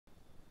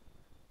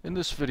In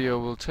this video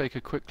we'll take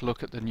a quick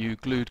look at the new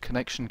glued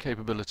connection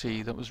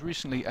capability that was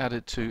recently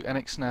added to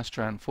NX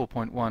Nastran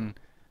 4.1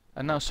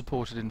 and now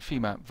supported in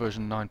FEMAP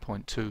version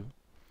 9.2.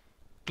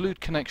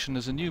 Glued connection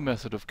is a new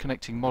method of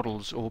connecting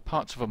models or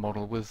parts of a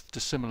model with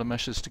dissimilar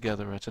meshes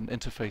together at an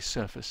interface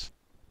surface.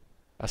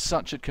 As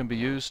such, it can be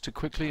used to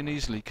quickly and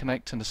easily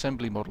connect an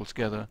assembly model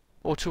together,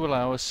 or to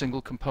allow a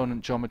single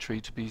component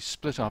geometry to be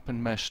split up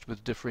and meshed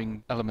with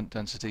differing element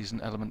densities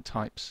and element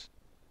types.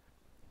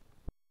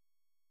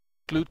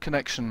 Glued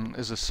connection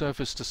is a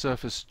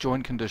surface-to-surface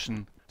join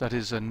condition that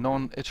is a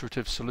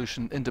non-iterative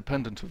solution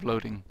independent of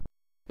loading.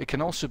 It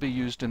can also be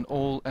used in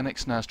all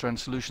NX Nastran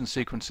solution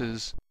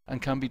sequences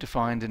and can be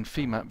defined in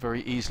FEMAP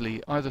very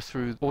easily, either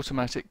through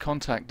automatic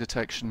contact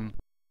detection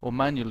or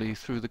manually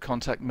through the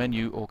contact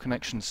menu or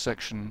connections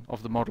section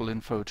of the model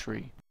info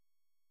tree.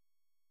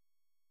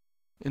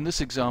 In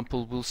this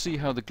example, we'll see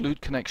how the glued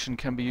connection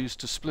can be used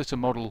to split a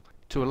model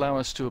to allow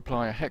us to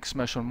apply a hex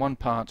mesh on one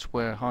part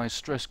where high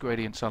stress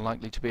gradients are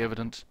likely to be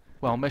evident,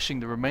 while meshing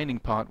the remaining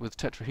part with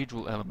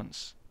tetrahedral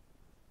elements.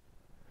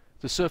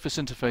 The surface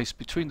interface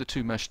between the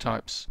two mesh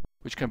types,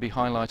 which can be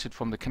highlighted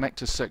from the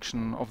connectors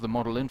section of the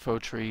model info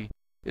tree,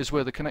 is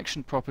where the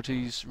connection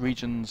properties,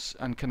 regions,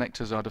 and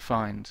connectors are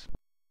defined.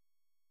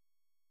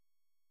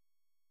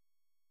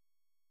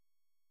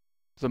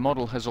 The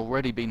model has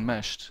already been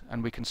meshed,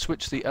 and we can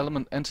switch the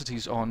element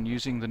entities on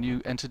using the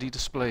new Entity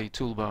Display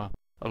toolbar,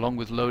 along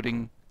with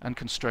loading and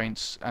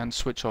constraints, and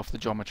switch off the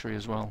geometry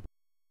as well.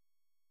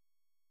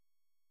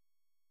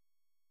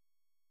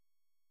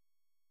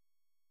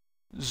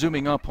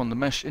 Zooming up on the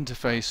mesh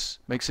interface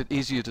makes it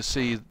easier to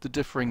see the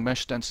differing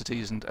mesh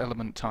densities and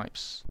element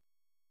types.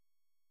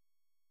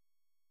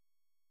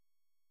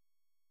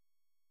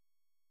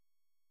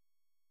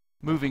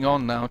 Moving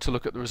on now to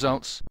look at the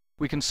results,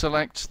 we can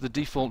select the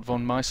default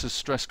von Mises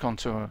stress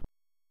contour.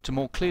 To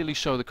more clearly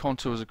show the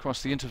contours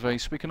across the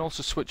interface, we can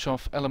also switch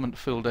off element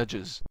filled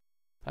edges,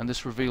 and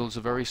this reveals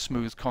a very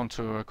smooth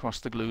contour across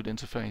the glued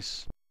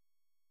interface.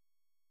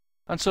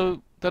 And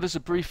so that is a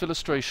brief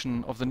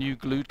illustration of the new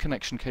glued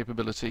connection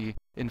capability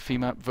in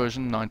FEMAP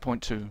version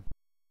 9.2.